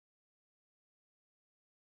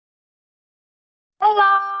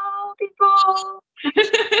Hello, people.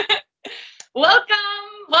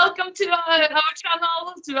 Welcome to our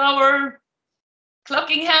channel, to our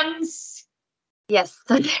clocking hands. Yes.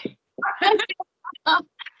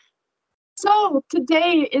 So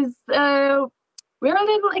today is we're a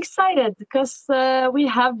little excited because we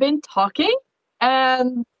have been talking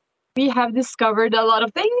and we have discovered a lot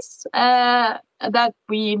of things that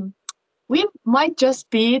we might just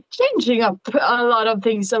be changing up a lot of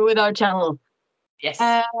things with our channel. Yes.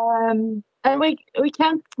 And we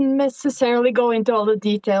can't necessarily go into all the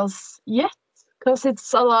details yet because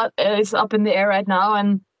it's a lot. It's up in the air right now,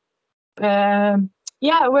 and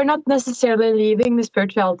yeah, we're not necessarily leaving the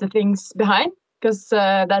spirituality things behind because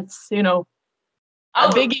that's a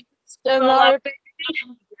Our big and personal life.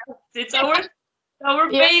 our It's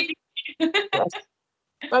our yeah. baby. Yes.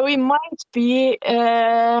 But we might be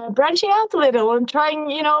branching out a little and trying.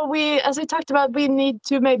 We as we talked about, we need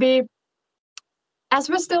to maybe, as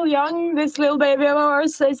we're still young, this little baby of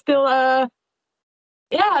ours is still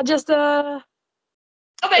yeah, just A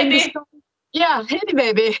in the baby. storm. Yeah, hitty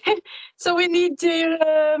baby. So we need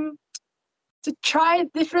to try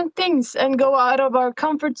different things and go out of our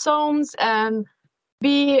comfort zones and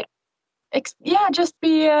be just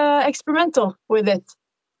be experimental with it.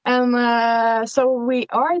 And so we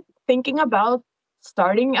are thinking about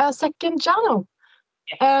starting a second channel.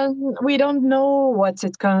 And we don't know what's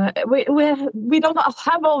it gonna. We don't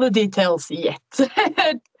have all the details yet,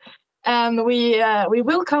 and we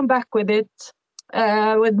will come back with it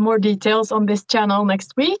with more details on this channel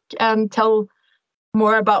next week and tell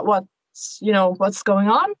more about what's going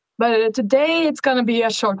on. But today it's gonna be a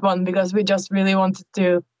short one because we just really wanted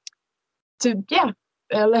to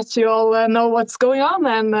let you all know what's going on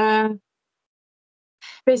and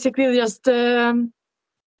basically just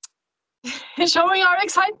showing our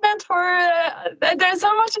excitement for there's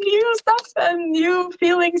so much new stuff and new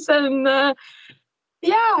feelings and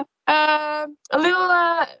yeah, a little.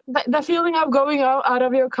 The feeling of going out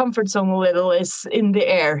of your comfort zone a little is in the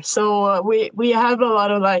air. So we have a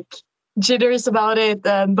lot of like jitters about it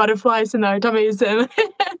and butterflies in our tummies, and so,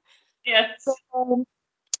 Yes.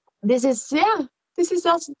 this is this is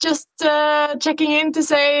us just checking in to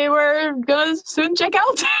say we're gonna soon check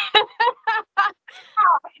out.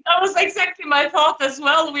 That was exactly my thought as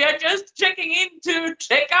well. We are just checking in to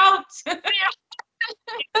check out.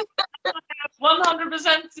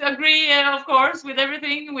 100% agree, of course, with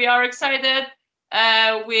everything. We are excited.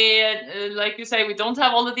 Like you say, we don't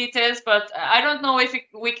have all the details, but I don't know if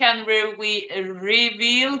we can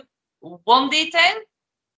reveal one detail.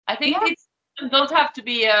 I think Yeah, it don't have to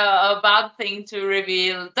be a bad thing to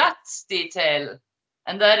reveal that detail.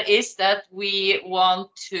 And that is that we want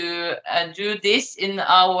to do this in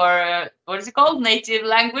our, what is it called? Native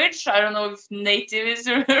language. I don't know if native is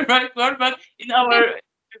the right word, but in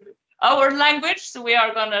our language. So we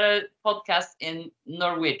are gonna podcast in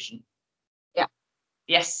Norwegian. yeah. And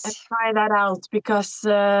Yes. try that out because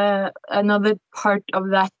another part of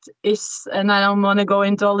that is, and I don't want to go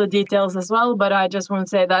into all the details as well, but I just want to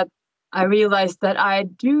say that I realized that I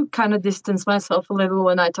do kind of distance myself a little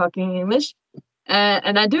when I talk in English,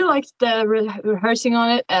 and I do like the rehearsing on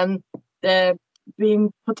it and the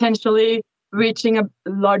being potentially reaching a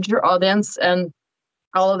larger audience and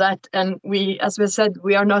all of that. And we, as we said,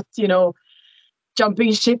 we are not,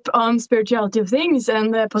 jumping ship on spirituality of things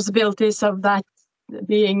and the possibilities of that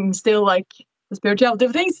being still like the spirituality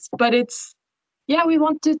of things, but it's we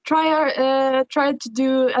want to try to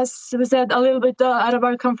do, as we said, a little bit out of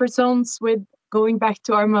our comfort zones with going back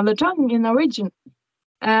to our mother tongue in Norwegian,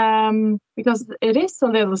 because it is a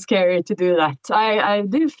little scary to do that. I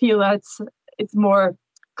do feel that it's more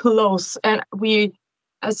close, and we,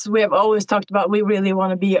 as we have always talked about, we really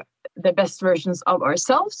want to be the best versions of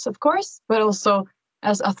ourselves, of course, but also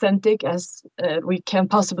as authentic as we can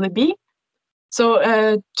possibly be.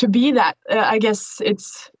 So to be that, I guess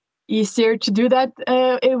it's easier to do that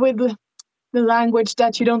with the language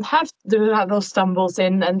that you don't have to have those stumbles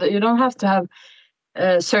in, and you don't have to have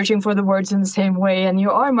searching for the words in the same way, and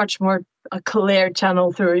you are much more a clear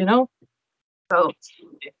channel through, So and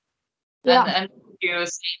yeah, and you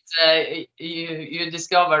said, you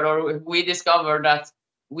discovered, or we discovered, that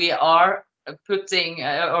we are putting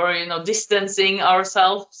or distancing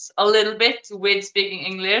ourselves a little bit with speaking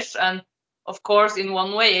English. And of course, in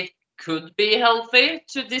one way it could be healthy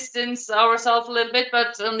to distance ourselves a little bit,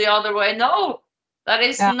 but on the other way, no, that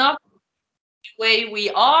is yeah, not the way we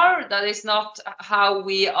are. That is not how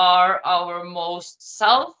we are our most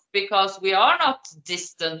self, because we are not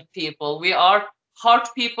distant people. We are heart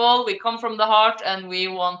people. We come from the heart, and we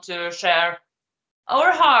want to share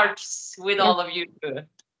our hearts with yeah. all of you.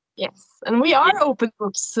 Yes, and we Yeah. are open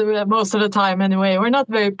books most of the time anyway. We're not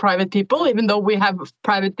very private people, even though we have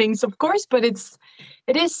private things, of course. But it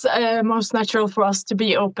is most natural for us to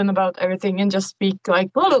be open about everything and just speak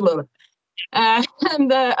like blah blah blah.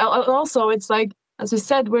 And also, it's like as we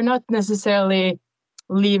said, we're not necessarily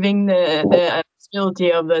leaving the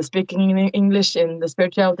possibility of speaking in English in the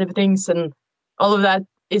spirituality of things, and all of that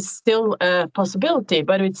is still a possibility.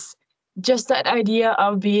 But it's just that idea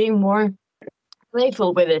of being more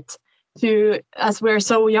playful with it to as we're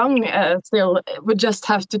so young still we just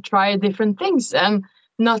have to try different things and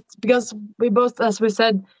not because we both as we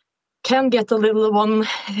said can get a little one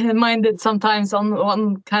minded sometimes on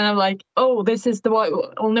one kind of like oh this is the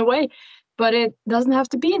only way but it doesn't have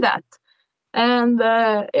to be that and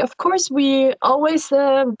of course we always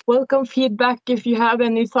welcome feedback if you have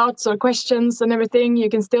any thoughts or questions and everything you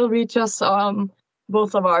can still reach us on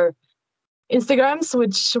both of our Instagrams,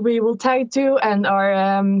 which we will tag to, and our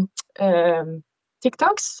um,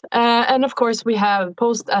 TikToks. And of course, we have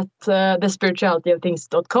post at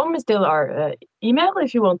thespiritualityofthings.com is still our email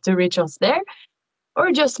if you want to reach us there,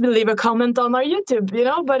 or just leave a comment on our YouTube, you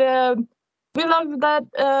know. But we love that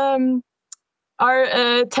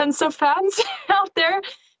our tens of fans out there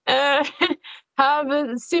uh,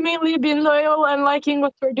 have seemingly been loyal and liking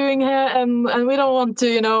what we're doing here, and we don't want to,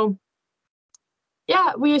 you know,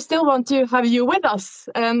 yeah, we still want to have you with us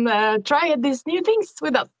and try these new things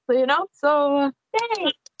with us, you know? So, yay!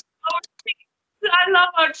 Our chicks. I love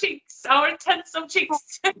our chicks, our tens of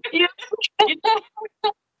chicks. Yeah.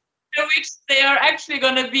 In which they are actually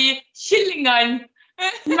going to be Killingan.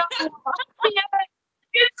 Yeah. Yeah.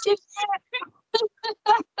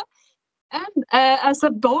 And as a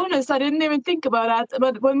bonus, I didn't even think about that.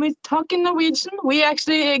 But when we talk in Norwegian, we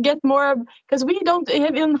actually get more because we don't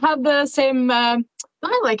even have the same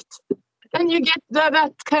dialect. And you get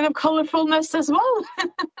that kind of colorfulness as well.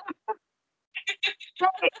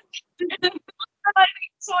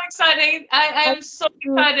 So exciting. I am so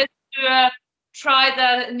excited to try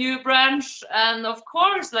the new branch. And of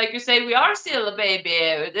course, like you say, we are still a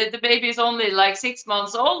baby. The baby is only like 6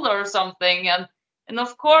 months old or something. And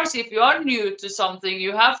of course, if you are new to something,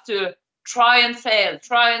 you have to try and fail,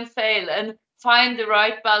 and find the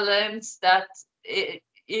right balance that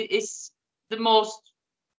is the most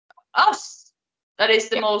us, that is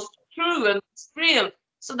the Yeah. most true and real.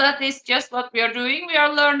 So that is just what we are doing. We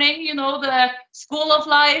are learning, you know, the school of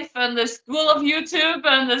life and the school of YouTube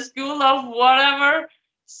and the school of whatever. Yes.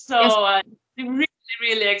 So really,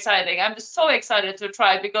 really exciting. I'm so excited to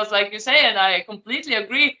try because, like you say, and I completely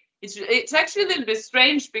agree. It's actually a little bit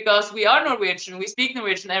strange because we are Norwegian. We speak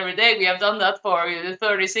Norwegian every day. We have done that for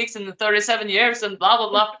 36 and 37 years and blah blah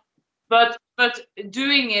blah. But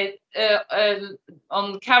doing it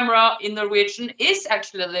on camera in Norwegian is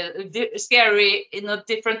actually a little scary in a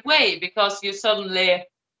different way because you suddenly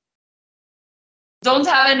don't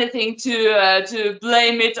have anything to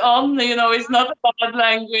blame it on. You know, it's not a bad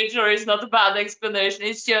language or it's not a bad explanation.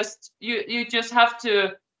 It's just you just have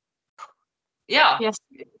to, yeah, Yes.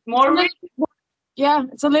 It's a more. little bit more, yeah,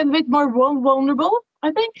 it's a little bit more vulnerable,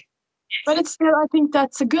 I think. But it's still, I think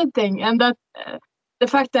that's a good thing. And that the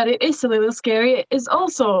fact that it is a little scary is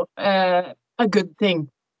also a good thing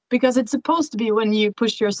because it's supposed to be when you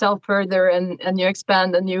push yourself further and you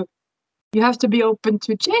expand and you have to be open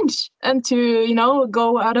to change and to, you know,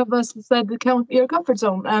 go out of as I said, your comfort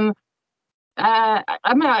zone. And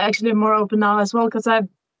I'm actually more open now as well because I've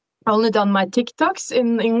only done my TikToks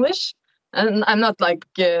in English, and I'm not like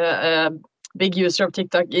a big user of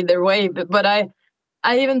TikTok either way. But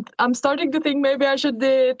I'm starting to think maybe I should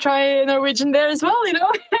try Norwegian there as well. You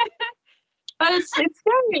know, but it's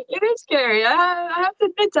scary. It is scary. I have to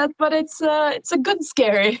admit that, but it's a good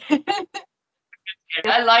scary.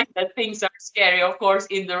 I like that things are scary, of course,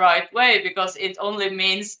 in the right way, because it only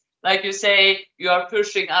means, like you say, you are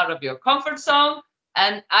pushing out of your comfort zone.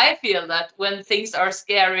 And I feel that when things are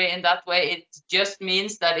scary in that way, it just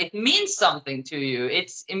means that it means something to you.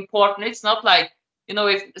 It's important. It's not like, you know,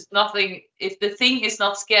 if it's nothing, if the thing is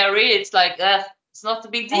not scary, it's like, it's not a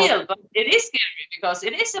big deal, but it is scary because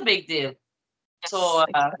it is a big deal. So,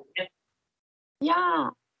 Yes. Yeah.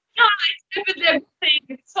 no, it's definitely a good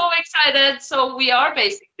thing. So excited. So we are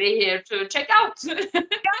basically here to check out.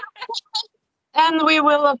 And we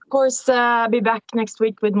will, of course, be back next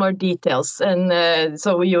week with more details, and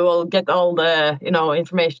so you will get all the, you know,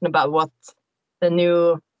 information about what the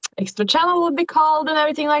new extra channel will be called and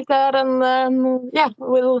everything like that. And yeah,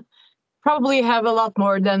 we'll probably have a lot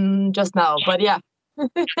more than just now. But yeah,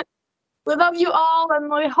 we love you all, and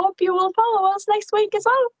we hope you will follow us next week as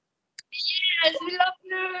well. Yes, we love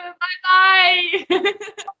you. Bye bye.